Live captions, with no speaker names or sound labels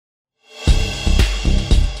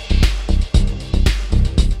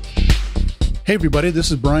Hey everybody,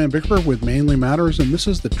 this is Brian Bickler with Mainly Matters, and this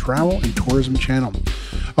is the Travel and Tourism Channel.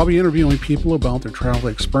 I'll be interviewing people about their travel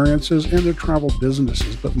experiences and their travel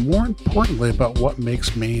businesses, but more importantly about what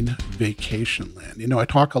makes Maine vacation land. You know, I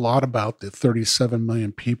talk a lot about the 37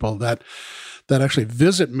 million people that actually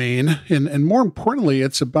visit Maine, and more importantly,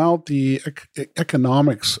 it's about the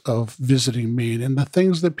economics of visiting Maine and the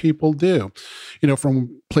things that people do. You know,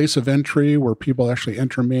 from place of entry, where people actually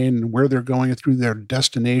enter Maine, and where they're going through their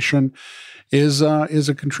destination, is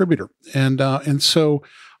a contributor, and so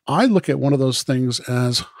I look at one of those things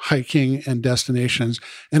as hiking and destinations.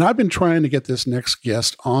 And I've been trying to get this next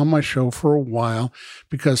guest on my show for a while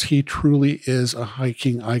because he truly is a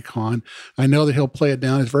hiking icon. I know that he'll play it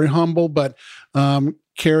down. He's very humble, but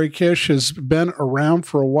Kerry Kish has been around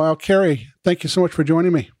for a while. Kerry, thank you so much for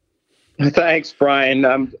joining me. Thanks, Brian.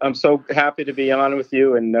 I'm so happy to be on with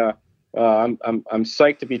you, and I'm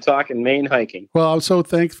psyched to be talking Maine hiking. Well, I'm so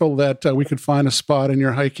thankful that we could find a spot in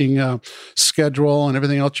your hiking schedule and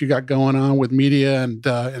everything else you got going on with media and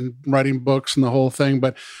writing books and the whole thing.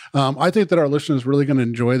 But I think that our listeners are really going to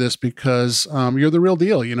enjoy this because you're the real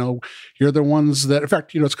deal. You know, you're the ones that, in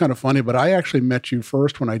fact, you know, it's kind of funny, but I actually met you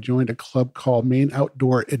first when I joined a club called Maine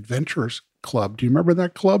Outdoor Adventures Club. Do you remember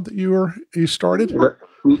that club that you started?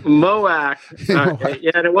 MOAC.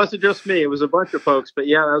 Yeah, and it wasn't just me. It was a bunch of folks. But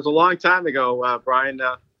yeah, that was a long time ago, Brian.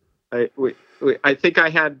 I think I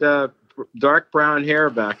had dark brown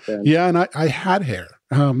hair back then. Yeah, and I had hair.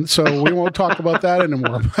 So we won't talk about that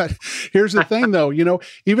anymore. But here's the thing, though. You know,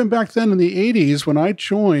 even back then in the 80s when I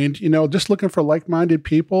joined, you know, just looking for like-minded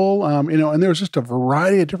people, you know, and there was just a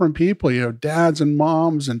variety of different people, you know, dads and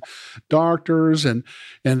moms and doctors and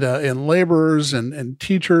laborers and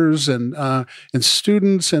teachers and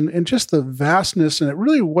students and just the vastness. And it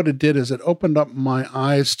really, what it did is it opened up my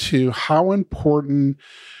eyes to how important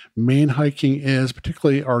Maine hiking is,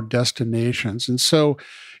 particularly our destinations. And so,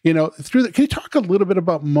 you know, can you talk a little bit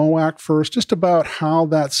about MOAC first, just about how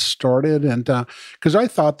that started? And because I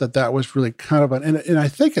thought that was really kind of and I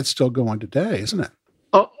think it's still going today, isn't it?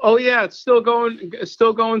 Oh yeah, it's still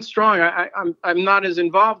going strong. I'm not as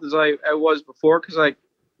involved as I was before because I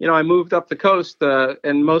moved up the coast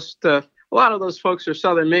and a lot of those folks are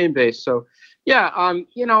Southern Maine based. So yeah,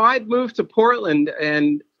 you know, I'd moved to Portland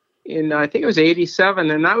and I think it was 87,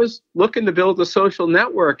 and I was looking to build a social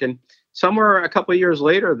network. And somewhere a couple of years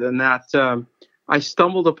later than that, I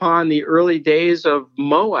stumbled upon the early days of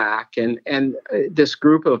MOAC and this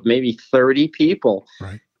group of maybe 30 people.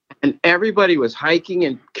 Right. And everybody was hiking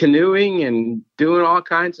and canoeing and doing all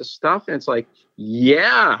kinds of stuff. And it's like,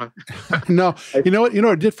 yeah. No, you know what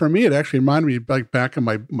it did for me? It actually reminded me like back in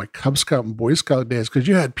my Cub Scout and Boy Scout days, because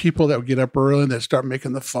you had people that would get up early and they'd start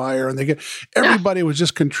making the fire and everybody was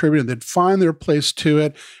just contributing. They'd find their place to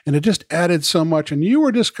it, and it just added so much. And you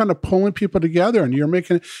were just kind of pulling people together, and you're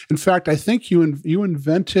making. In fact, I think you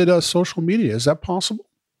invented social media. Is that possible?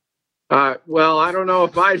 Well, I don't know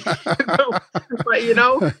if but you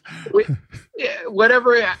know,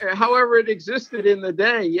 however it existed in the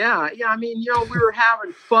day. Yeah. I mean, you know, we were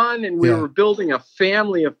having fun and we were building a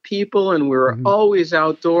family of people, and we were always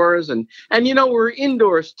outdoors and you know, we were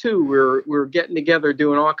indoors too. We were getting together,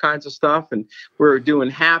 doing all kinds of stuff, and we were doing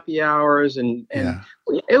happy hours and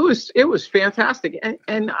it was fantastic,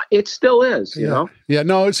 and it still is, you know. Yeah,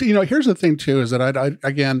 no, it's, you know, here's the thing too, is that I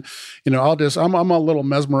again, you know, I'm a little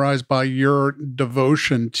mesmerized by your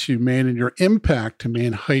devotion to Maine and your impact to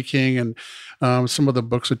Maine hiking and some of the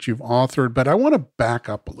books that you've authored. But I want to back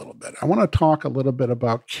up a little bit. I want to talk a little bit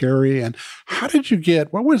about Kerry and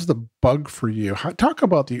what was the bug for you? Talk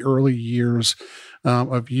about the early years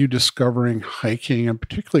of you discovering hiking and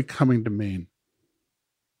particularly coming to Maine.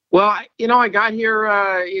 Well, you know, I got here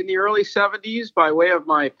in the early 70s by way of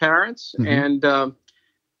my parents. And,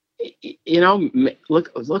 you know,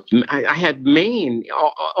 look, I had Maine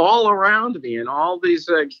all around me and all these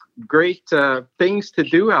great things to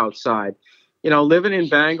do outside. You know, living in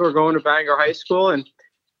Bangor, going to Bangor High School, and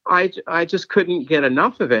I just couldn't get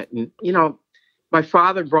enough of it. And, you know, my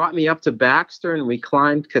father brought me up to Baxter and we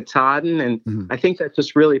climbed Katahdin, and I think that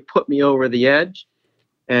just really put me over the edge.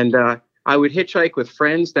 And I would hitchhike with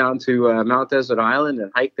friends down to Mount Desert Island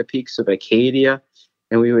and hike the peaks of Acadia.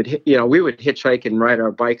 And we would hitchhike and ride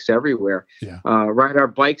our bikes everywhere. Ride our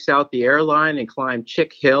bikes out the airline and climb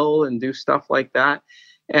Chick Hill and do stuff like that.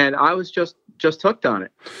 And I was just hooked on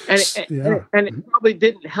it. And it probably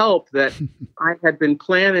didn't help that I had been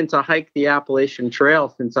planning to hike the Appalachian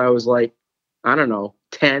Trail since I was like, I don't know,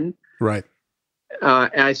 10. Right.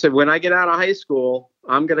 And I said, when I get out of high school,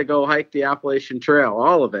 I'm going to go hike the Appalachian Trail,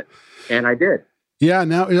 all of it. And I did. Yeah.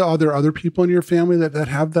 Now, are there other people in your family that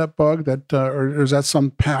have that bug, that, or is that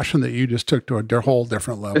some passion that you just took to a whole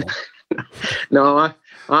different level? No,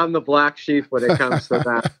 I'm the black sheep when it comes to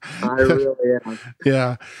that. I really am.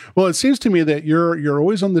 Yeah. Well, it seems to me that you're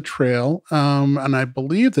always on the trail, and I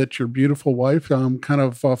believe that your beautiful wife kind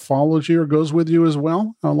of follows you or goes with you as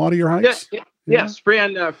well on a lot of your Yeah, hikes. yeah. Yeah. Yes,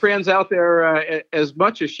 Fran's out there as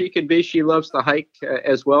much as she can be. She loves to hike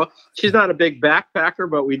as well. She's not a big backpacker,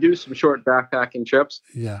 but we do some short backpacking trips.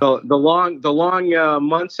 Yeah. The long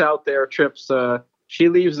months out there trips, she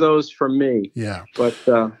leaves those for me. Yeah. But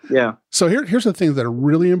yeah. So here's the things that are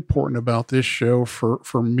really important about this show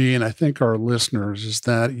for me, and I think our listeners, is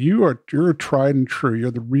that you're tried and true.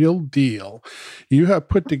 You're the real deal. You have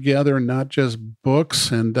put together not just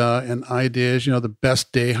books and ideas, the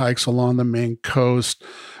best day hikes along the Maine coast.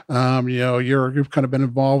 You've kind of been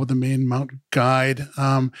involved with the Maine Mountain Guide.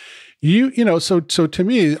 So to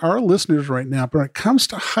me, our listeners right now, when it comes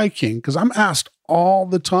to hiking, because I'm asked all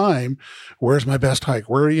the time, where's my best hike?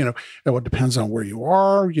 It depends on where you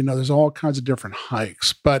are. There's all kinds of different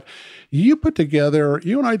hikes. But you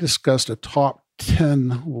and I discussed a top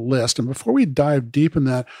 10 list. And before we dive deep in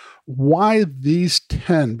that, why these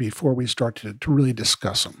 10 before we start to really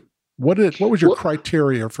discuss them? What was your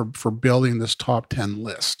criteria for building this top 10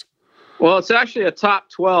 list? Well, it's actually a top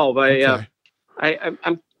 12. Okay.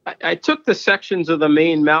 I took the sections of the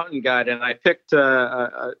Maine Mountain Guide and I picked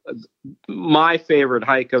my favorite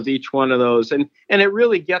hike of each one of those, and it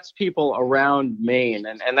really gets people around Maine,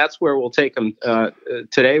 and that's where we'll take them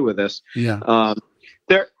today with us. Yeah.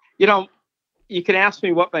 You can ask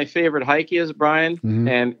me what my favorite hike is, Brian,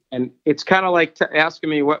 and it's kind of like asking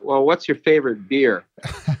me what's your favorite beer?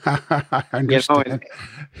 I understand.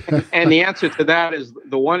 And the answer to that is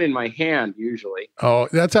the one in my hand, usually. Oh,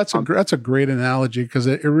 that's a great analogy, because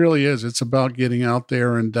it really is. It's about getting out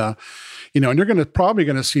there and and you're probably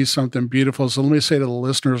going to see something beautiful. So let me say to the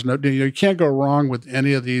listeners, you can't go wrong with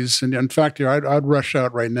any of these. And in fact, I'd rush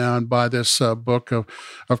out right now and buy this book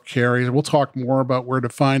of Carrie's. We'll talk more about where to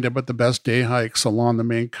find it, but the best day hikes along the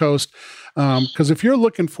Maine coast. Because if you're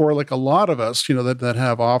looking for, like a lot of us, that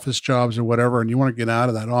have office jobs or whatever, and you want to get out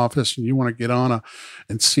of that office and you want to get on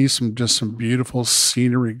and see some some beautiful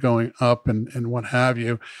scenery going up and what have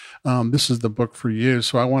you, this is the book for you.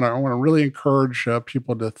 So I want to really encourage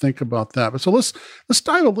people to think about that. But so let's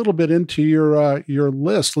dive a little bit into your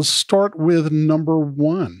list. Let's start with number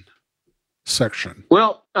 1 section.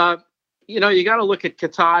 Well, you got to look at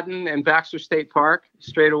Katahdin and Baxter State Park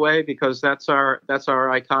straight away, because that's our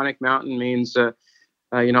iconic mountain. Means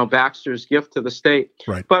Baxter's gift to the state.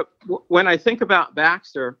 Right. But when I think about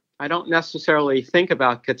Baxter, I don't necessarily think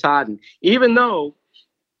about Katahdin, even though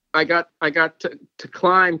I got to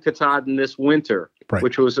climb Katahdin this winter, right,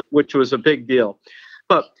 which was a big deal.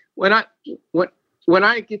 But when I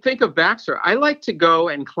think of Baxter, I like to go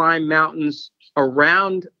and climb mountains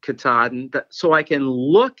around Katahdin so I can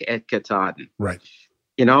look at Katahdin. Right.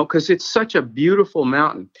 Because it's such a beautiful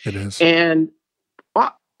mountain. It is. And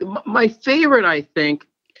my favorite, I think,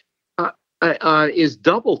 is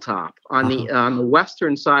Double Top on the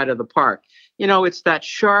western side of the park. It's that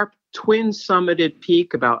sharp twin-summited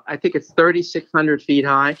peak, I think it's 3,600 feet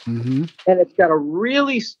high, and it's got a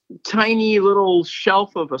really tiny little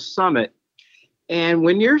shelf of a summit. And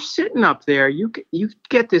when you're sitting up there, you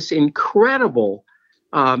get this incredible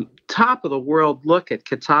top of the world look at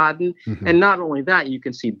Katahdin. And not only that, you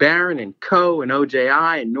can see Barron and Co. and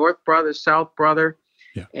OJI and North Brother, South Brother.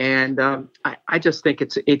 Yeah. And I just think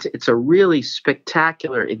it's a really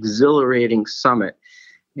spectacular, exhilarating summit.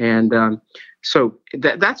 And so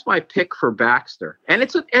that's my pick for Baxter. And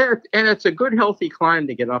it's a good, healthy climb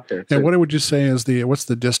to get up there too. And what would you say is what's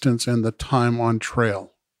the distance and the time on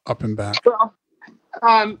trail up and back? Well,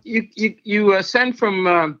 you ascend from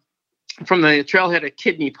the trailhead at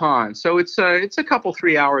Kidney Pond, so it's a couple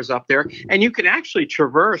 3 hours up there, and you can actually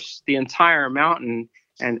traverse the entire mountain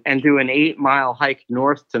and do an 8-mile hike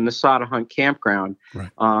north to Nasadahunt Campground.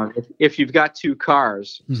 Right. If you've got 2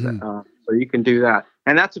 cars, so you can do that.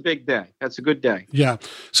 And that's a big day. That's a good day. Yeah.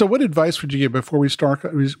 So what advice would you give before we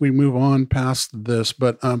move on past this?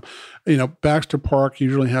 But, Baxter Park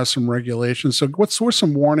usually has some regulations. So what's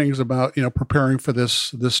some warnings about, preparing for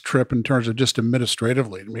this trip in terms of just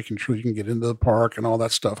administratively, making sure you can get into the park and all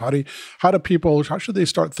that stuff? How should they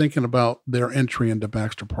start thinking about their entry into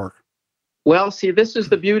Baxter Park? Well, see, this is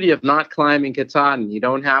the beauty of not climbing Katahdin. You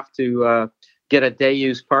don't have to get a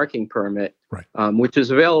day-use parking permit right. Which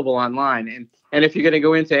is available online. And if you're going to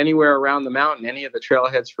go into anywhere around the mountain, any of the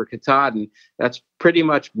trailheads for Katahdin, that's pretty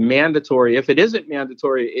much mandatory. If it isn't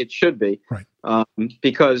mandatory, it should be, right.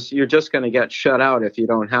 Because you're just going to get shut out if you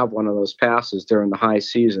don't have one of those passes during the high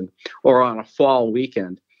season or on a fall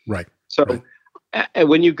weekend. Right. So right.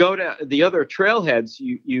 When you go to the other trailheads,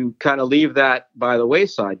 you kind of leave that by the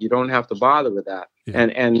wayside. You don't have to bother with that. Yeah.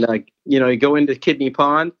 And you go into Kidney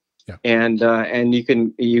Pond. Yeah. And you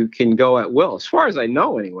can go at will, as far as I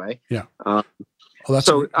know, anyway. Yeah. That's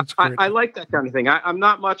I like that kind of thing. I'm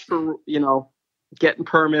not much for getting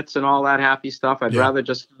permits and all that happy stuff. I'd rather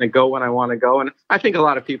just go when I want to go, and I think a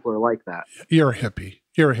lot of people are like that. You're a hippie.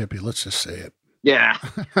 Let's just say it. Yeah.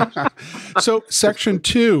 So, Section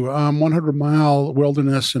 2, 100-mile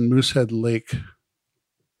wilderness and Moosehead Lake.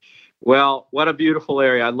 Well, what a beautiful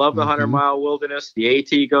area. I love the 100-mile wilderness. The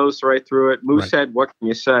AT goes right through it. Moosehead, right. What can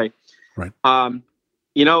you say? Right. Mount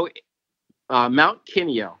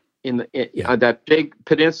Kineo, that big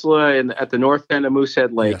peninsula at the north end of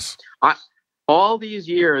Moosehead Lake. Yes. All these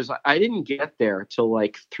years, I didn't get there till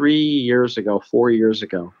like 4 years ago.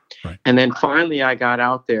 Right. And then finally I got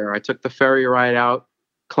out there. I took the ferry ride out,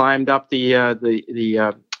 climbed up the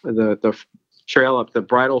trail up, the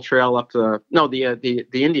bridle trail up the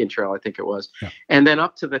Indian Trail, I think it was. Yeah. And then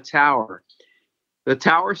up to the tower. The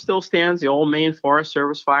tower still stands, the old Maine Forest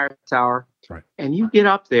Service fire tower. Right. And you get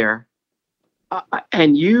up there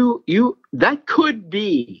and you that could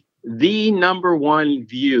be the number one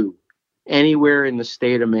view anywhere in the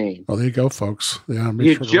state of Maine. Well, there you go, folks. Yeah,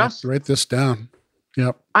 make sure to write this down.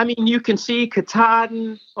 Yep. I mean, you can see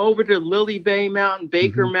Katahdin over to Lily Bay Mountain,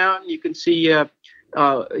 Baker Mountain. You can see,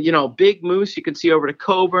 Big Moose. You can see over to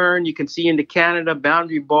Coburn. You can see into Canada,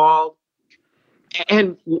 Boundary Bald.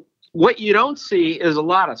 And what you don't see is a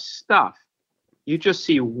lot of stuff. You just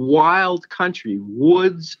see wild country,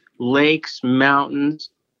 woods, lakes, mountains.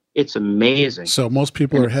 It's amazing. So most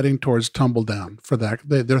people are heading towards Tumbledown for that.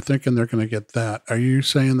 They're thinking they're going to get that. Are you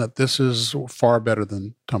saying that this is far better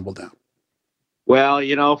than Tumbledown?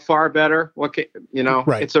 Well, far better. Right.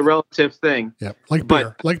 It's a relative thing. Yeah, like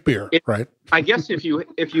beer, right? I guess if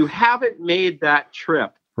you haven't made that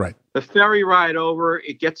trip, right, the ferry ride over,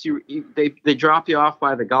 it gets you. They drop you off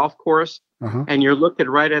by the golf course, and you're looking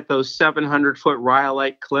right at those 700-foot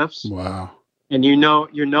Rhyolite cliffs. Wow. And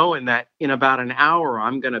you're knowing that in about an hour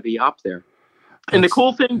I'm going to be up there. And the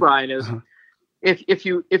cool thing, Brian, is if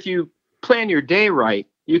you plan your day right,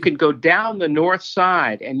 you can go down the north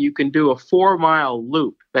side and you can do a 4-mile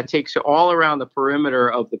loop that takes you all around the perimeter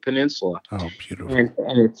of the peninsula. Oh, beautiful. And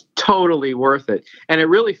it's totally worth it. And it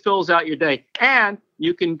really fills out your day. And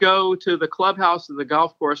you can go to the clubhouse of the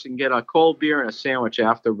golf course and get a cold beer and a sandwich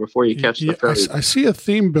before you catch the ferry. I see a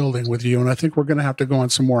theme building with you, and I think we're going to have to go on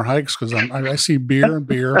some more hikes because I see beer and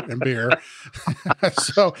beer and beer.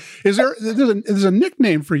 So there's a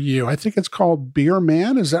nickname for you. I think it's called Beer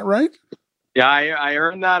Man. Is that right? Yeah, I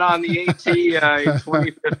earned that on the AT in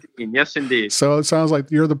 2015. Yes, indeed. So it sounds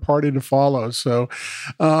like you're the party to follow. So,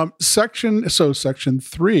 Section 3,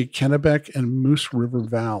 Kennebec and Moose River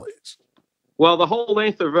Valleys. Well, the whole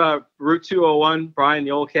length of Route 201, Brian,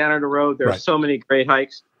 the old Canada Road, there are so many great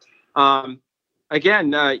hikes.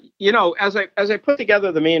 Again, as I put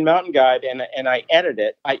together the Maine Mountain Guide and I edit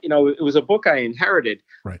it, it was a book I inherited.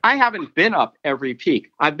 Right. I haven't been up every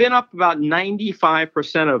peak. I've been up about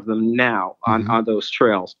 95% of them now on those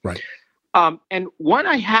trails. Right. And one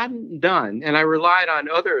I hadn't done, and I relied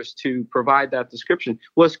on others to provide that description,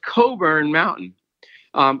 was Coburn Mountain,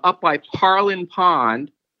 up by Parlin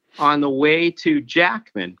Pond on the way to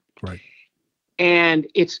Jackman. Right. And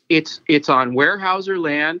it's on Weyerhaeuser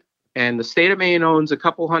land. And the state of Maine owns a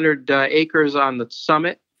couple hundred acres on the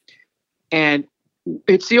summit. And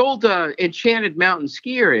it's the old Enchanted Mountain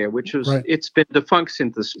ski area, which it's been defunct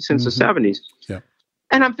since the 70s. Yeah.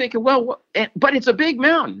 And I'm thinking, but it's a big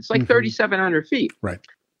mountain. It's like 3,700 feet. Right.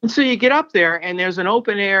 And so you get up there and there's an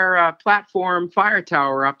open air platform fire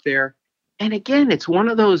tower up there. And again, it's one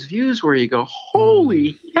of those views where you go,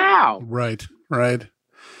 holy cow. Right.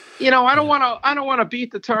 I don't want to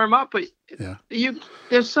beat the term up, but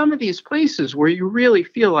there's some of these places where you really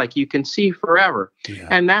feel like you can see forever,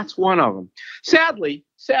 and that's one of them. Sadly,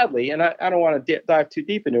 and I don't want to dive too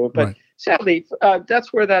deep into it, but sadly,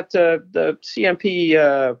 that's where the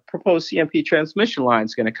CMP proposed CMP transmission line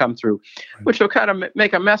is going to come through, which will kind of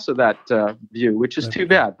make a mess of that view, which is too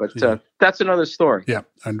bad. But that's another story. Yeah,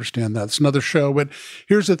 I understand that. It's another show. But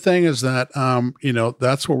here's the thing: is that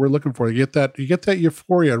that's what we're looking for. You get that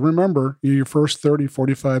euphoria. Remember, your first 30,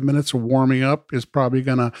 45 minutes of warming up is probably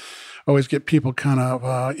going to always get people kind of,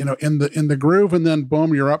 in the groove, and then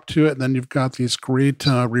boom, you're up to it. And then you've got these great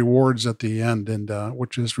rewards at the end, and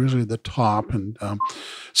which is usually the top. And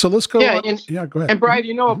so let's go. Yeah, go ahead. And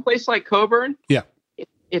Brian, a place like Coburn, yeah,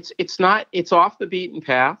 it's off the beaten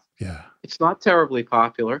path. Yeah. It's not terribly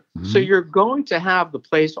popular. Mm-hmm. So you're going to have the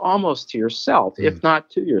place almost to yourself, if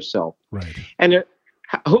not to yourself. Right. And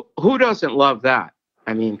who doesn't love that?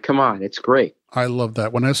 I mean, come on, it's great. I love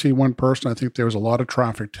that. When I see one person, I think there was a lot of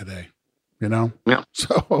traffic today, Yeah.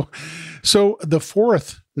 So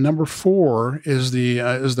the number 4 is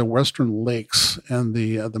the Western Lakes and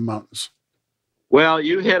the mountains. Well,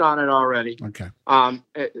 you hit on it already. Okay.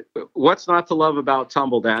 What's not to love about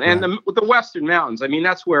Tumbledown? And the Western Mountains? I mean,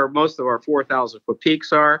 that's where most of our 4,000-foot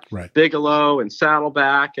peaks are. Right. Bigelow and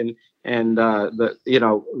Saddleback and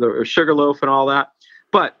the Sugarloaf and all that.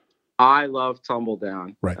 But I love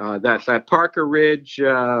Tumbledown. Right. That Parker Ridge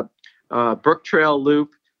Brook Trail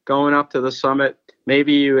loop going up to the summit.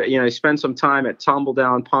 Maybe you spend some time at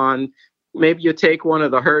Tumbledown Pond. Maybe you take one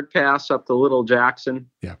of the herd paths up to Little Jackson.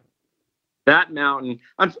 Yeah. That mountain.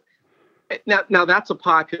 Now that's a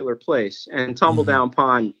popular place, and Tumbledown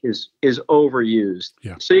Pond is overused.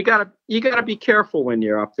 Yeah. So you gotta be careful when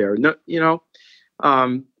you're up there. No,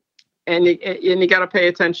 and you gotta pay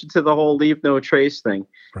attention to the whole leave no trace thing,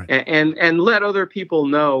 right. and let other people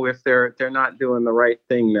know if they're not doing the right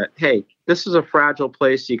thing. That hey, this is a fragile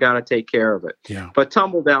place. You gotta take care of it. Yeah. But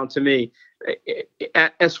Tumbledown to me,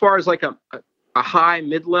 as far as like a high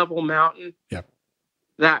mid-level mountain. Yeah.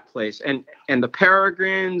 That place and the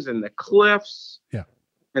peregrines and the cliffs, yeah,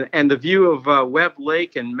 and the view of Webb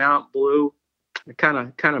Lake and Mount Blue, it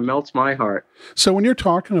kind of melts my heart. So when you're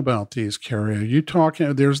talking about these, Kerry, are you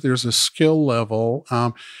talking? There's a skill level.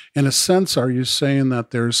 In a sense, are you saying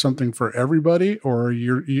that there's something for everybody, or are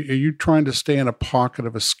you trying to stay in a pocket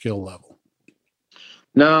of a skill level?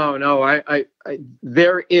 No, I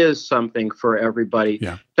there is something for everybody.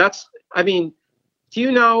 Yeah, do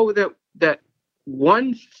you know that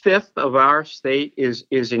 1/5 of our state is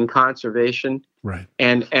in conservation, right?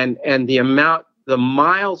 And the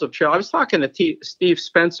miles of trail. I was talking to Steve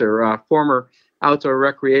Spencer, former outdoor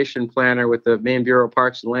recreation planner with the Maine Bureau of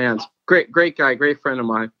Parks and Lands. Great guy, great friend of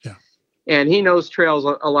mine. Yeah, and he knows trails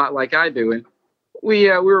a lot like I do. And we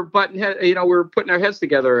were putting our heads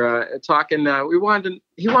together, talking.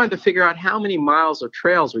 He wanted to figure out how many miles of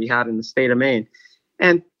trails we had in the state of Maine.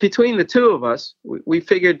 And between the two of us, we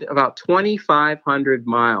figured about 2,500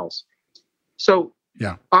 miles. So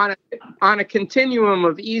yeah, on a continuum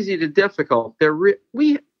of easy to difficult,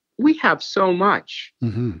 we have so much.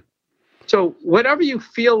 Mm-hmm. So whatever you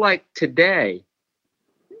feel like today,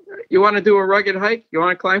 you want to do a rugged hike, you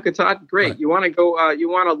want to climb Katahdin, great. Right. You want to go, you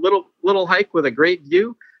want a little hike with a great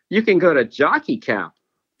view, you can go to Jockey Cap.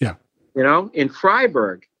 Yeah, in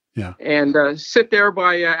Freiburg. Yeah, and sit there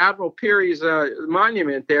by Admiral Peary's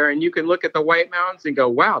monument there, and you can look at the White Mountains and go,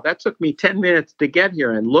 "Wow, that took me 10 minutes to get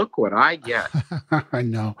here, and look what I get." I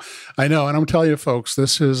know, and I'm telling you, folks,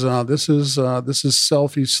 this is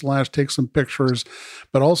selfie / take some pictures,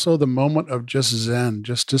 but also the moment of just zen,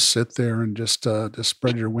 just to sit there and just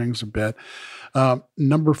spread your wings a bit.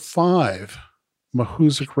 Number 5,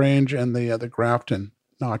 Mahoosic Range and the Grafton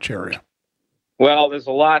Notch area. Well, there's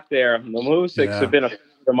a lot there. The Mahoosics have been a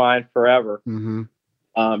of mine forever. Mm-hmm.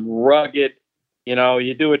 Rugged,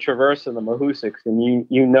 you do a traverse in the Mahoosics and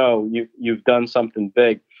you've done something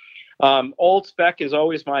big. Old Spec is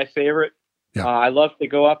always my favorite. Yeah. I love to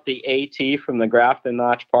go up the AT from the Grafton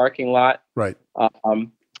Notch parking lot. Right.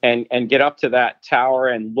 And get up to that tower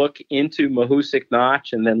and look into Mahoosic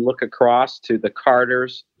Notch and then look across to the Carter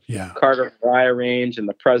Mariah Range and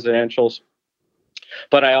the Presidentials.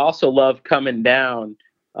 But I also love coming down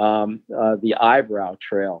the Eyebrow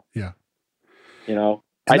Trail. Yeah.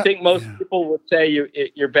 I think most people would say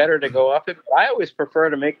you're better to go up it, but I always prefer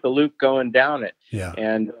to make the loop going down it. Yeah.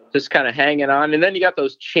 And just kind of hanging on. And then you got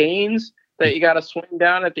those chains that you got to swing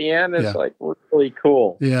down at the end. It's like really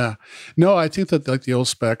cool. Yeah. No, I think that like the Old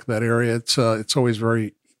Spec, that area, it's always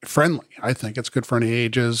very friendly. I think it's good for any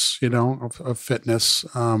ages, of fitness.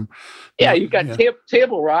 You've got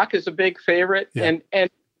Table Rock is a big favorite. Yeah.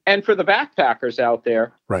 And for the backpackers out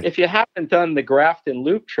there, right. If you haven't done the Grafton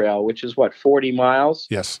Loop Trail, which is 40 miles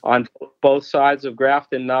on both sides of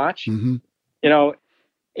Grafton Notch, mm-hmm.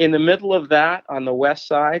 In the middle of that on the west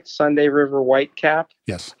side, Sunday River Whitecap.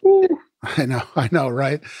 Yes. Woo. I know,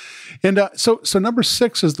 right? And so number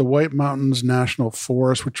 6 is the White Mountains National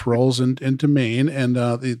Forest, which rolls into Maine, and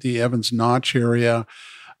the Evans Notch area.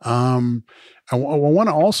 I want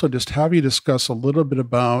to also just have you discuss a little bit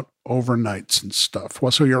about overnights and stuff.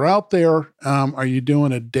 Well, so you're out there. Are you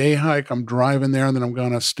doing a day hike? I'm driving there, and then I'm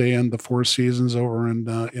going to stay in the Four Seasons over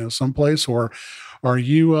in someplace, or are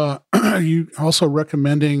you are you also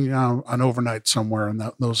recommending an overnight somewhere in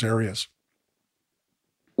those areas?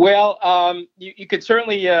 Well, you could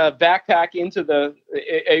certainly backpack into the.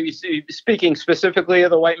 Are you speaking specifically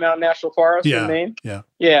of the White Mountain National Forest in Maine? Yeah.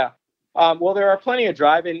 Yeah. Well, there are plenty of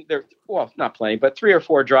drive-in. Well, not plenty, but 3 or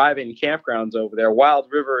 4 drive-in campgrounds over there. Wild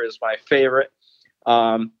River is my favorite.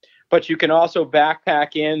 But you can also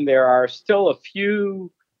backpack in. There are still a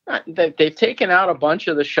few. They've taken out a bunch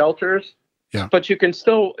of the shelters. Yeah. But you can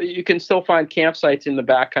still find campsites in the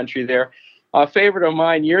backcountry there. A favorite of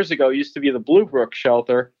mine years ago used to be the Blue Brook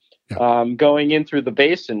Shelter, going in through the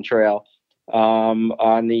Basin Trail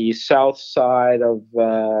on the south side of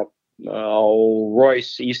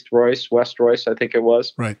Royce, East Royce, West Royce, I think it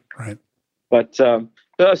was. Right. But so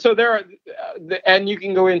there are, and you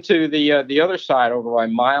can go into the other side over by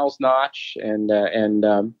Miles Notch and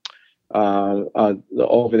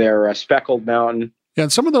over there, Speckled Mountain. Yeah,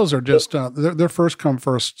 and some of those are just they're first come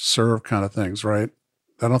first serve kind of things, right?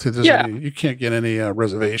 I don't think there's any. You can't get any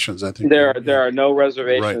reservations. I think there are no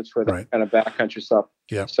reservations for that kind of backcountry stuff.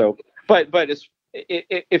 Yeah. So, but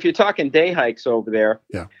if you're talking day hikes over there,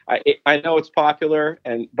 I know it's popular,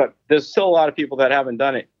 but there's still a lot of people that haven't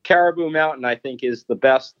done it. Caribou Mountain, I think, is the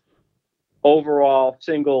best overall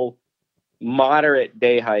single moderate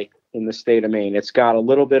day hike in the state of Maine. It's got a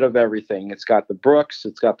little bit of everything. It's got the brooks.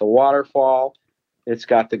 It's got the waterfall. It's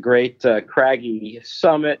got the great craggy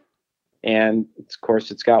summit. And of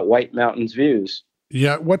course, it's got White Mountains views.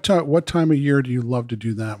 Yeah. What time of year do you love to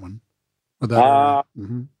do that one?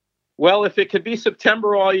 Well, if it could be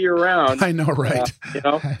September all year round. I know, right?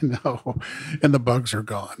 I know. And the bugs are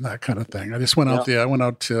gone, that kind of thing. I just went out I went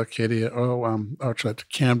out to Acadia, to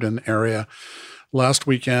Camden area last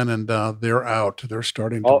weekend, and they're out. They're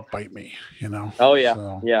starting to bite me, Oh yeah,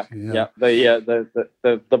 so, yeah.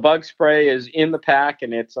 The bug spray is in the pack,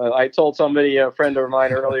 and it's. I told somebody, a friend of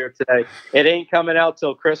mine earlier today, it ain't coming out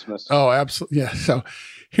till Christmas. Oh, absolutely, yeah. So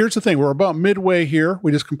here's the thing: we're about midway here.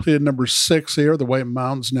 We just completed number 6 here, the White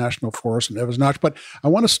Mountains National Forest in Evans Notch. But I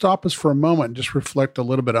want to stop us for a moment and just reflect a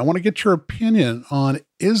little bit. I want to get your opinion on: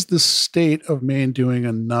 is the state of Maine doing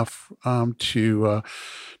enough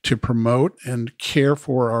to promote and care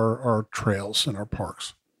for our trails and our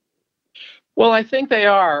parks? Well, I think they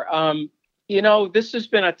are. This has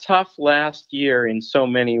been a tough last year in so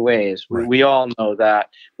many ways. Right. We all know that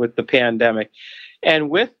with the pandemic. And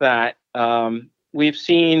with that, we've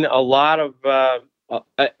seen a lot of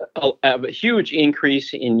a huge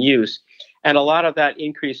increase in use. And a lot of that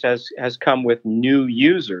increase has come with new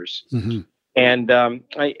users. Mm-hmm. And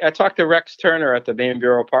I talked to Rex Turner at the Maine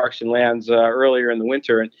Bureau of Parks and Lands earlier in the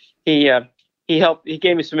winter, and he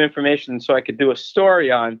gave me some information so I could do a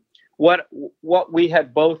story on what we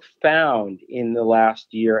had both found in the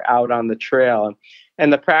last year out on the trail,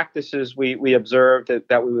 and the practices we observed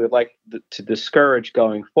that we would like to discourage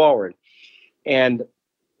going forward. And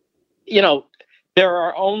there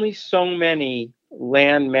are only so many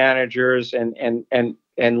land managers and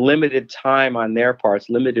limited time on their parts,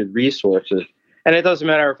 limited resources. And it doesn't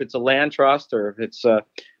matter if it's a land trust or if it's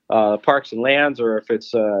Parks and Lands or if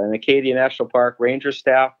it's an Acadia National Park ranger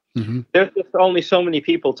staff. Mm-hmm. There's just only so many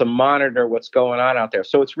people to monitor what's going on out there.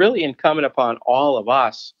 So it's really incumbent upon all of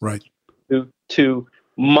us to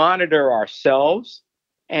monitor ourselves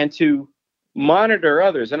and to monitor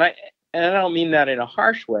others. And I don't mean that in a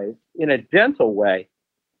harsh way, in a gentle way.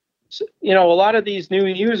 So, a lot of these new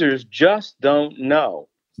users just don't know.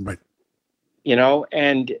 Right.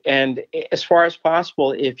 And as far as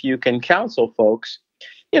possible, if you can counsel folks,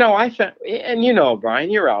 I found, and Brian,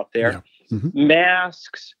 you're out there,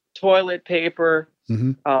 masks, toilet paper,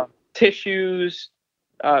 tissues,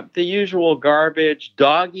 the usual garbage,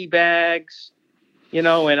 doggy bags, and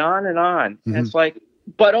on and on. Mm-hmm. And it's like,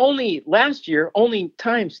 but only last year, only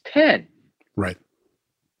times 10. Right.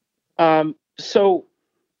 So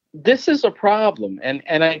this is a problem, and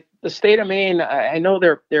the state of Maine, I know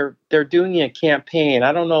they're doing a campaign.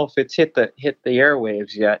 I don't know if it's hit the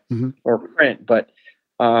airwaves yet or print, but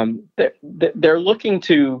they're looking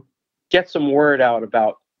to get some word out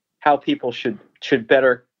about how people should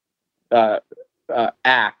better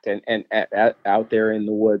act and out there in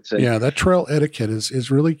the woods. And, yeah, that trail etiquette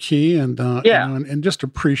is really key, and yeah, and just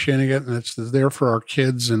appreciating it, and it's there for our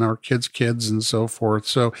kids and our kids and so forth.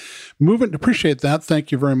 So, appreciate that.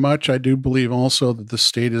 Thank you very much. I do believe also that the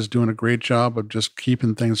state is doing a great job of just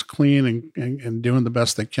keeping things clean and doing the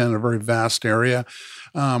best they can in a very vast area.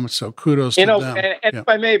 So kudos to them. And if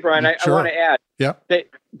I may, Brian, I want to add,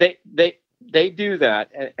 they do that,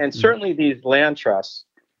 and certainly these land trusts.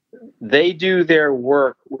 They do their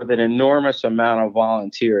work with an enormous amount of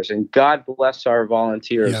volunteers, and God bless our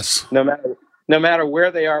volunteers. Yes. No matter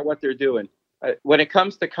where they are, what they're doing. When it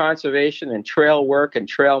comes to conservation and trail work and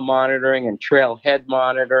trail monitoring and trailhead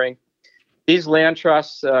monitoring, these land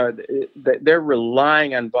trusts they're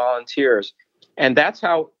relying on volunteers, and that's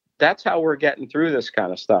how we're getting through this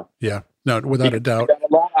kind of stuff. Yeah, no, without a doubt. We've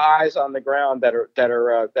got a lot of eyes on the ground that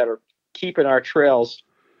are keeping our trails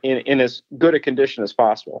in as good a condition as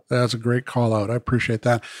possible. That's a great call out. I appreciate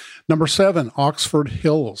that. Number 7, Oxford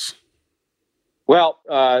Hills. Well,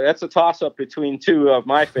 that's a toss up between two of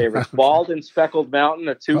my favorites: Bald and Speckled Mountain,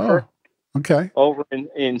 a twofer. Oh, okay. Over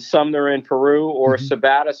in Sumner in Peru, or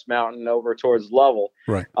Sabatis Mountain over towards Lovell.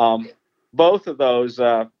 Right. Both of those,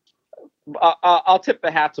 I'll tip the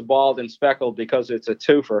hat to Bald and Speckled because it's a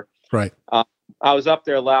twofer. Right. I was up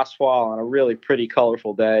there last fall on a really pretty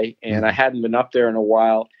colorful day, and I hadn't been up there in a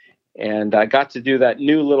while. And I got to do that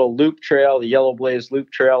new little loop trail, the Yellow Blaze Loop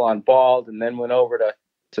Trail on Bald, and then went over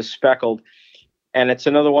to Speckled. And it's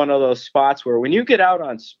another one of those spots where when you get out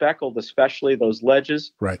on Speckled, especially those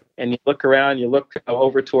ledges, right, and you look around, you look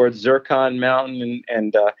over towards Zircon Mountain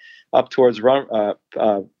and up towards Rumford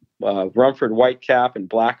Whitecap and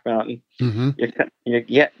Black Mountain,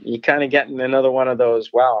 you kind of getting another one of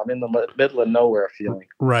those, wow, I'm in the middle of nowhere feeling.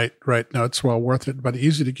 Right. No, it's well worth it, but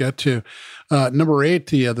easy to get to. Number 8,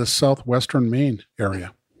 the southwestern Maine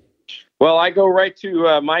area. Well, I go right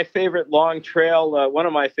to my favorite long trail, one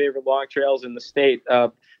of my favorite long trails in the state,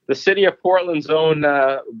 the city of Portland's own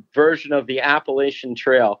version of the Appalachian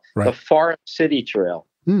Trail, the Forest City Trail.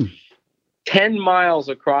 10 miles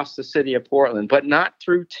across the city of Portland, but not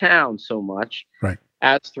through town so much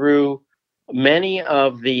as through many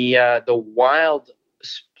of the wild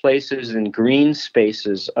places and green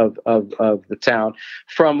spaces of the town,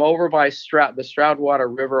 from over by the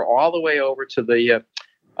Stroudwater River all the way over to the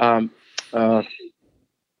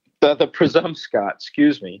Presumpscot.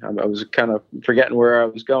 Excuse me, I was kind of forgetting where I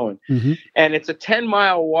was going. And it's a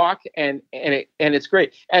 10-mile walk, and it's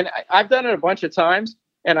great. And I've done it a bunch of times.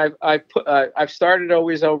 And I've started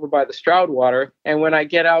always over by the Stroudwater, and when I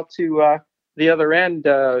get out to the other end,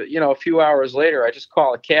 a few hours later, I just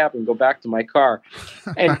call a cab and go back to my car,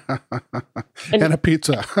 and a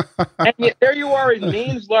pizza. And there you are in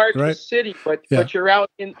Maine's largest city, but you're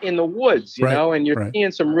out in the woods, you know, and you're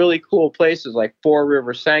seeing some really cool places like Four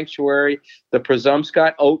River Sanctuary, the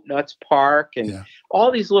Presumpscot, Oatnuts Park, and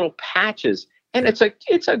all these little patches, and it's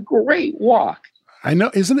a great walk. I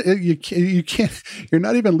know, isn't it? You can't. You're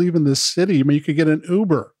not even leaving the city. I mean, you could get an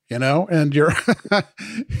Uber, and you're.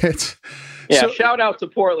 It's. Yeah. Shout out to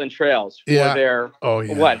Portland Trails for their. Oh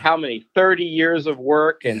yeah. What? How many? 30 years of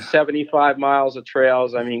work and 75 miles of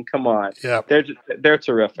trails. I mean, come on. Yeah. They're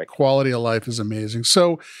terrific. Quality of life is amazing.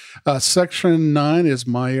 So, Section 9 is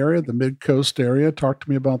my area, the Mid-Coast area. Talk to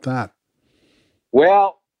me about that.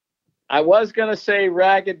 Well, I was going to say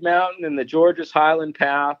Ragged Mountain and the Georges Highland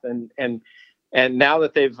Path, and now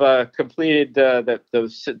that they've completed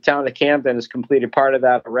the town of Camden has completed part of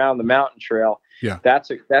that around the mountain trail. Yeah, that's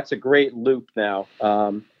a great loop now.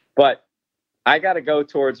 But I got to go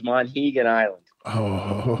towards Monhegan Island.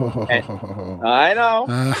 Oh, and I know.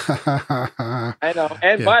 I know.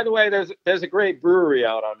 And by the way, there's a great brewery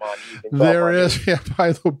out on Monhegan. There is. Yeah.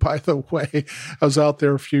 By the way, I was out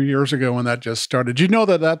there a few years ago when that just started. Did you know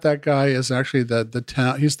that guy is actually the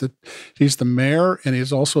town? He's the mayor, and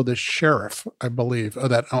he's also the sheriff, I believe,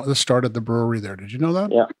 that started the brewery there. Did you know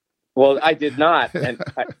that? Yeah. Well, I did not, and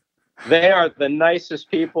they are the nicest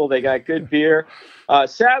people. They got good beer.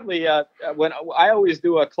 Sadly, when I always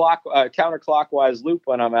do a counterclockwise loop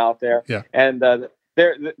when I'm out there, and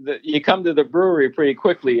you come to the brewery pretty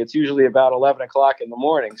quickly. It's usually about 11 o'clock in the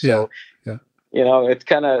morning. So, it's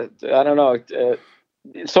kind of, I don't know.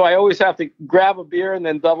 So I always have to grab a beer and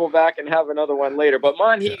then double back and have another one later. But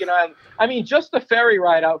Monhegan Island, I mean, just the ferry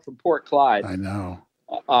ride out from Port Clyde. I know.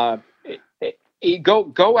 You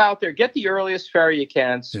go out there, get the earliest ferry you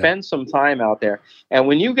can, spend some time out there. And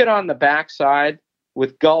when you get on the backside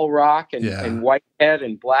with Gull Rock and Whitehead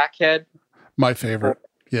and Blackhead. My favorite.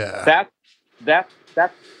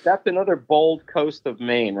 that's another bold coast of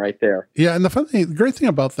Maine right there. Yeah, and the great thing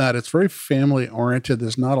about that, it's very family oriented.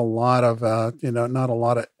 There's not a lot of not a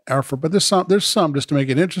lot of effort, but there's some just to make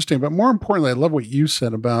it interesting. But more importantly, I love what you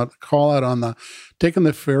said about the call out on the taking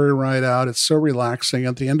the ferry ride out. It's so relaxing.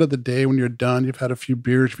 At the end of the day, when you're done, you've had a few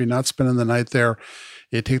beers. If you're not spending the night there,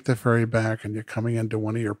 you take the ferry back and you're coming into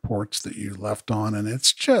one of your ports that you left on, and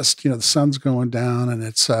it's just, the sun's going down, and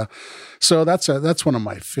it's so that's one of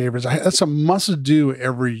my favorites. That's a must do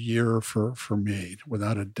every year for me,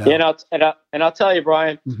 without a doubt. Yeah, and I'll tell you,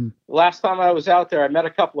 Brian, last time I was out there, I met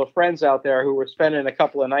a couple of friends out there who were spending a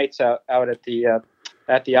couple of nights out at the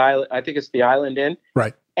island. I think it's the Island Inn,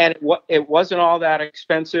 right? And it wasn't all that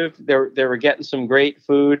expensive. They were getting some great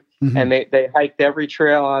food, and they hiked every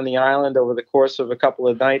trail on the island over the course of a couple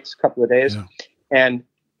of nights, a couple of days. Yeah. And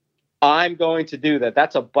I'm going to do that.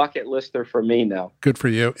 That's a bucket lister for me now. Good for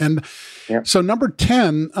you. And so number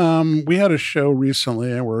 10, we had a show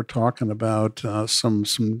recently, and we were talking about some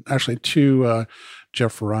actually two.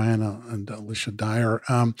 Jeff Ryan and Alicia Dyer.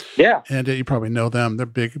 And you probably know them. They're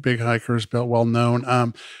big hikers, well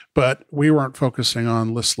known. But we weren't focusing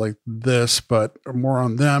on lists like this, but more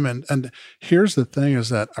on them. And here's the thing is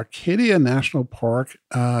that Arcadia National Park,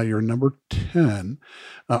 your number 10,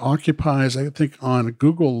 occupies, I think, on a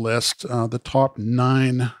Google list, the top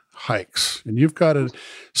 9 hikes. And you've got it.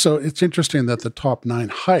 So it's interesting that the top 9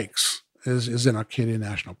 hikes is in Arcadia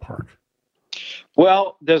National Park.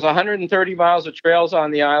 Well, there's 130 miles of trails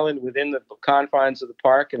on the island within the confines of the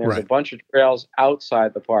park, and there's a bunch of trails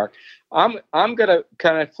outside the park. I'm going to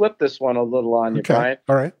kind of flip this one a little on you, Brian.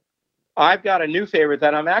 All right. I've got a new favorite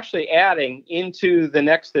that I'm actually adding into the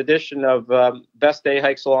next edition of Best Day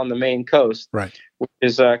Hikes Along the Maine Coast, which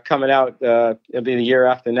is coming out. It'll be the year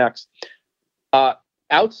after next.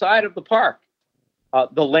 Outside of the park,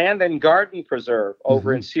 the Land and Garden Preserve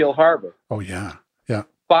over in Seal Harbor. Oh, yeah. Yeah.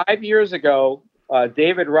 5 years ago,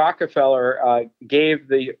 David Rockefeller gave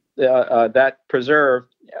that preserve,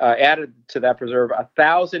 added to that preserve,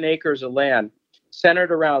 1,000 acres of land centered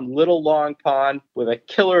around Little Long Pond with a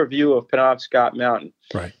killer view of Penobscot Mountain.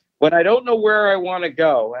 Right. When I don't know where I want to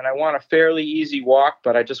go and I want a fairly easy walk,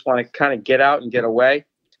 but I just want to kind of get out and get away,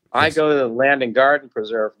 I go to the Land and Garden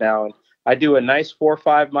Preserve now, and I do a nice 4 or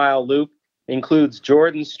 5 mile loop. Includes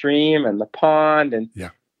Jordan Stream and the pond, and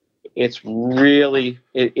it's really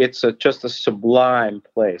it's just a sublime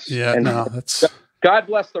place. Yeah, and that's God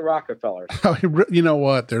bless the Rockefellers. You know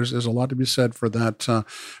what? There's a lot to be said for that,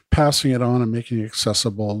 passing it on and making it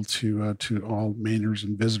accessible to all Mainers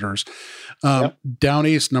and visitors. Down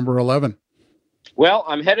East, number 11. Well,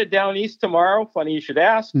 I'm headed down east tomorrow. Funny you should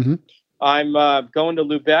ask. I'm going to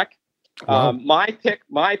Lubec. Wow. My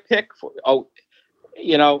pick for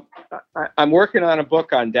I'm working on a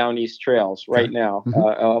book on Down East trails right now,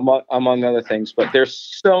 among other things. But there's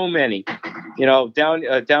so many,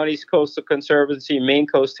 Down East Coastal Conservancy, Maine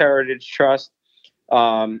Coast Heritage Trust.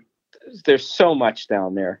 There's so much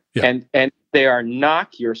down there, and they are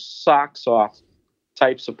knock your socks off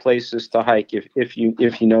types of places to hike if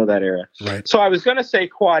you know that area. Right. So I was going to say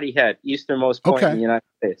Quoddy Head, easternmost point in the United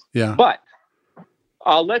States. Yeah. But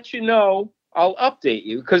I'll let you know. I'll update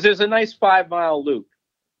you because there's a nice 5 mile loop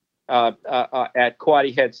at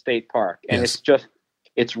Quoddy Head State Park, and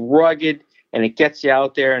it's rugged, and it gets you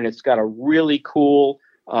out there, and it's got a really cool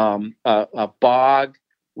a bog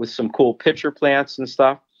with some cool pitcher plants and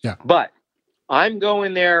stuff. Yeah. But I'm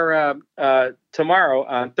going there tomorrow.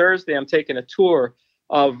 On Thursday, I'm taking a tour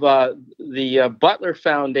of the Butler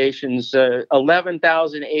Foundation's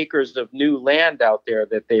 11,000 acres of new land out there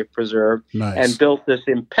that they've preserved and built this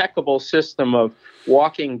impeccable system of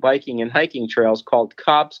walking, biking, and hiking trails called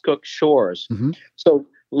Cobscook Shores. So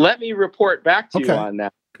let me report back to you on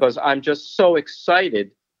that, because I'm just so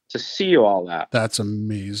excited to see all that. That's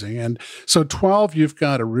amazing. And so 12, you've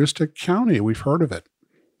got Aroostook County. We've heard of it.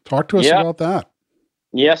 Talk to us about that.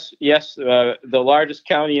 Yes. The largest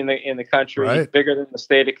county in the country, bigger than the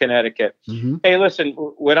state of Connecticut. Hey, listen,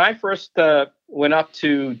 when I first went up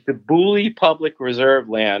to the Booley Public Reserve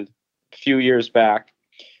land a few years back,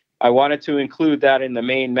 I wanted to include that in the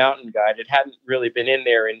Maine Mountain Guide. It hadn't really been in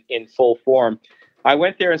there in full form. I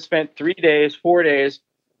went there and spent 4 days,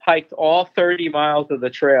 hiked all 30 miles of the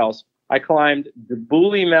trails. I climbed the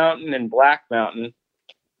Booley Mountain and Black Mountain,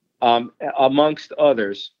 amongst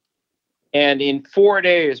others. And in 4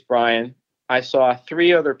 days, Brian, I saw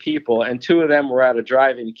 3 other people, and 2 of them were at a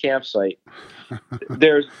drive-in campsite.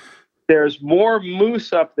 There's more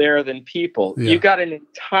moose up there than people. You got an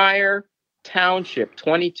entire township,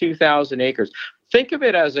 22,000 acres. Think of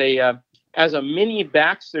it as a mini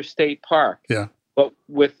Baxter State Park. Yeah. but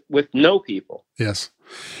with no people. Yes.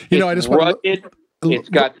 I just rugged. It's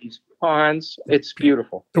got these ponds. It's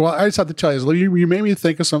beautiful. Well, I just have to tell you, you made me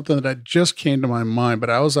think of something that just came to my mind, but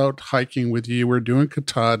I was out hiking with you. We were doing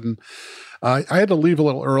Katahdin. I had to leave a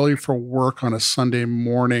little early for work on a Sunday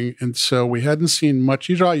morning, and so we hadn't seen much.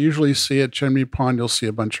 I usually see at Chimney Pond, you'll see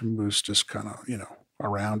a bunch of moose just kind of,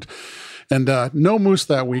 around. And no moose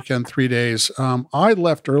that weekend, 3 days. I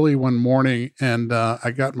left early one morning, and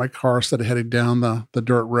I got in my car, started heading down the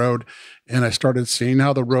dirt road, and I started seeing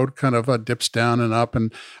how the road kind of dips down and up,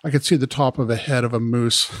 and I could see the top of a head of a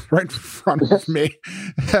moose right in front of me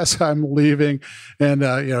as I'm leaving. And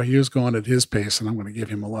he was going at his pace, and I'm going to give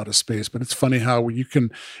him a lot of space. But it's funny how you can,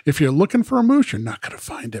 if you're looking for a moose, you're not going to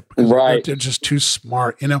find it because they're just too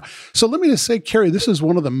smart, So let me just say, Kerry, this is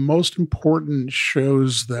one of the most important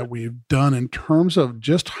shows that we've done in terms of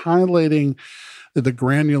just highlighting the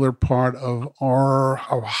granular part of our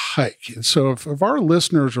hike. And so if our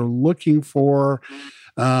listeners are looking for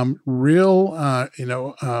real,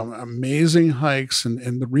 amazing hikes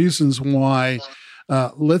and the reasons why,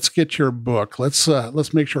 let's get your book.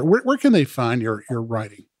 Let's make sure, where can they find your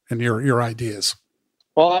writing and your ideas?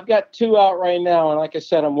 Well, I've got 2 out right now, and like I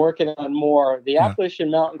said, I'm working on more. The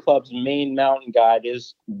Appalachian Mountain Club's Maine Mountain Guide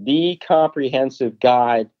is the comprehensive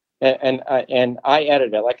guide. And I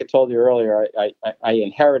edited it. Like I told you earlier, I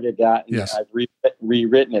inherited that, and I've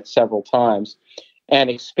rewritten it several times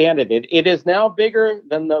and expanded it. It is now bigger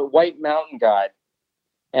than the White Mountain Guide,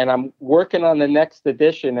 and I'm working on the next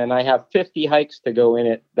edition, and I have 50 hikes to go in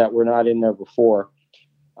it that were not in there before.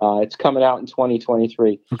 It's coming out in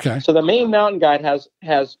 2023. Okay. So the Maine Mountain Guide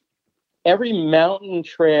has every mountain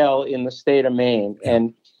trail in the state of Maine,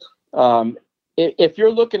 and if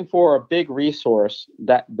you're looking for a big resource,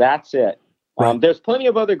 that's it. Right. There's plenty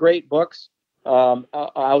of other great books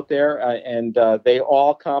out there, and they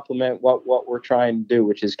all complement what we're trying to do,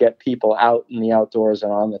 which is get people out in the outdoors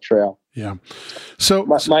and on the trail. Yeah. So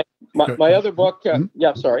my other book.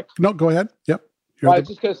 Yeah, sorry. No, go ahead. Yep. I was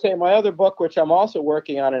just going to say my other book, which I'm also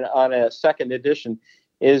working on a second edition,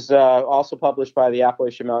 is also published by the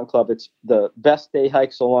Appalachian Mountain Club. It's the best day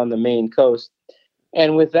hikes along the Maine coast,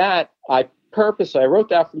 and with that, I wrote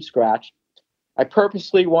that from scratch. I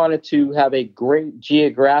purposely wanted to have a great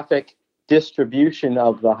geographic distribution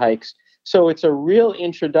of the hikes. So it's a real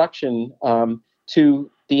introduction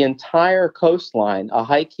to the entire coastline, a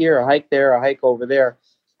hike here, a hike there, a hike over there,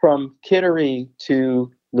 from Kittery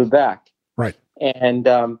to Lubec. Right. And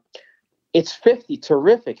it's 50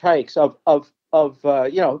 terrific hikes of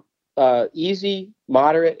easy,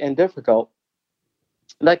 moderate, and difficult.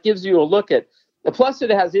 That gives you a look at. Plus, it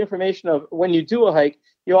has information of when you do a hike,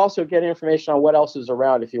 you also get information on what else is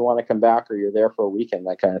around if you want to come back or you're there for a weekend,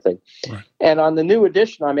 that kind of thing. Right. And on the new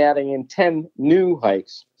edition, I'm adding in 10 new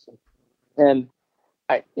hikes. And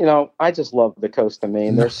I just love the coast of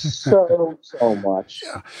Maine. There's so much.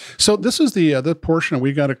 Yeah. So this is the portion.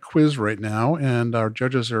 We got a quiz right now, and our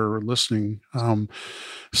judges are listening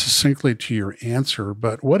succinctly to your answer.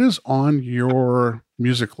 But what is on your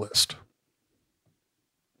music list?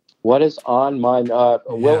 What is on my what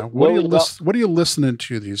are you listening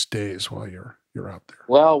to these days while you're out there?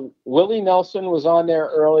 Well, Willie Nelson was on there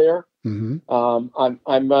earlier. Mm-hmm.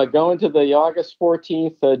 I'm going to the August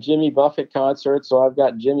 14th Jimmy Buffett concert, so I've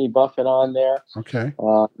got Jimmy Buffett on there. Okay.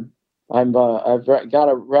 I've got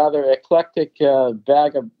a rather eclectic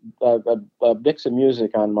bag of a mix of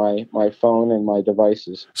music on my phone and my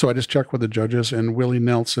devices. So I just checked with the judges, and Willie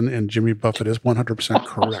Nelson and Jimmy Buffett is 100%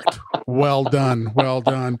 correct. Well done. Well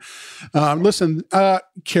done. Listen,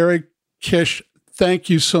 Kerry Kish, thank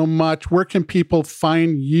you so much. Where can people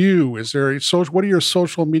find you? What are your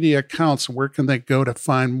social media accounts, and where can they go to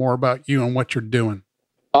find more about you and what you're doing?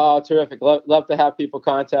 Oh, terrific. Love to have people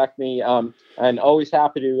contact me. And always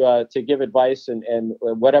happy to give advice and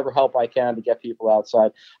whatever help I can to get people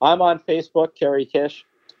outside. I'm on Facebook, Kerry Kish.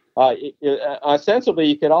 Ostensibly,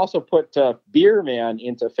 you could also put Beer Man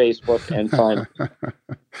into Facebook and find me.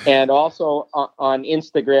 And also on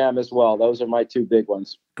Instagram as well. Those are my 2 big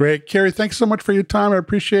ones. Great. Kerry, thanks so much for your time. I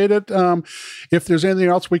appreciate it. If there's anything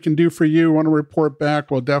else we can do for you, want to report back,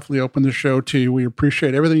 we'll definitely open the show to you. We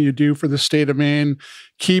appreciate everything you do for the state of Maine.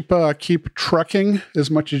 Keep trucking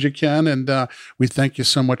as much as you can, and we thank you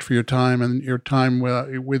so much for your time and your time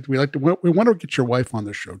with. We want to get your wife on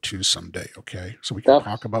the show too someday, okay? So we can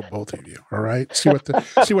talk about both of you. All right, see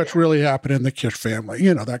what's really happening in the Kish family,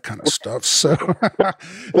 that kind of stuff. So,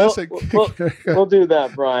 we'll do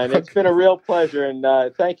that, Brian. It's been a real pleasure, and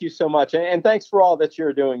thank you so much, and thanks for all that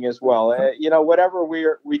you're doing as well. Whatever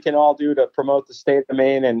we can all do to promote the state of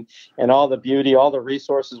Maine and all the beauty, all the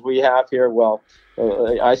resources we have here. Well,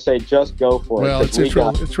 I say just go for it. Well,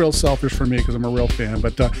 it's real selfish for me because I'm a real fan.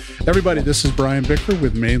 But everybody, this is Brian Bickler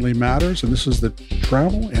with Mainly Matters, and this is the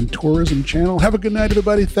Travel and Tourism Channel. Have a good night,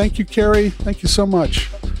 everybody. Thank you, Carrie. Thank you so much.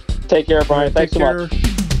 Take care, Brian. Thanks so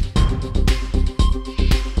much.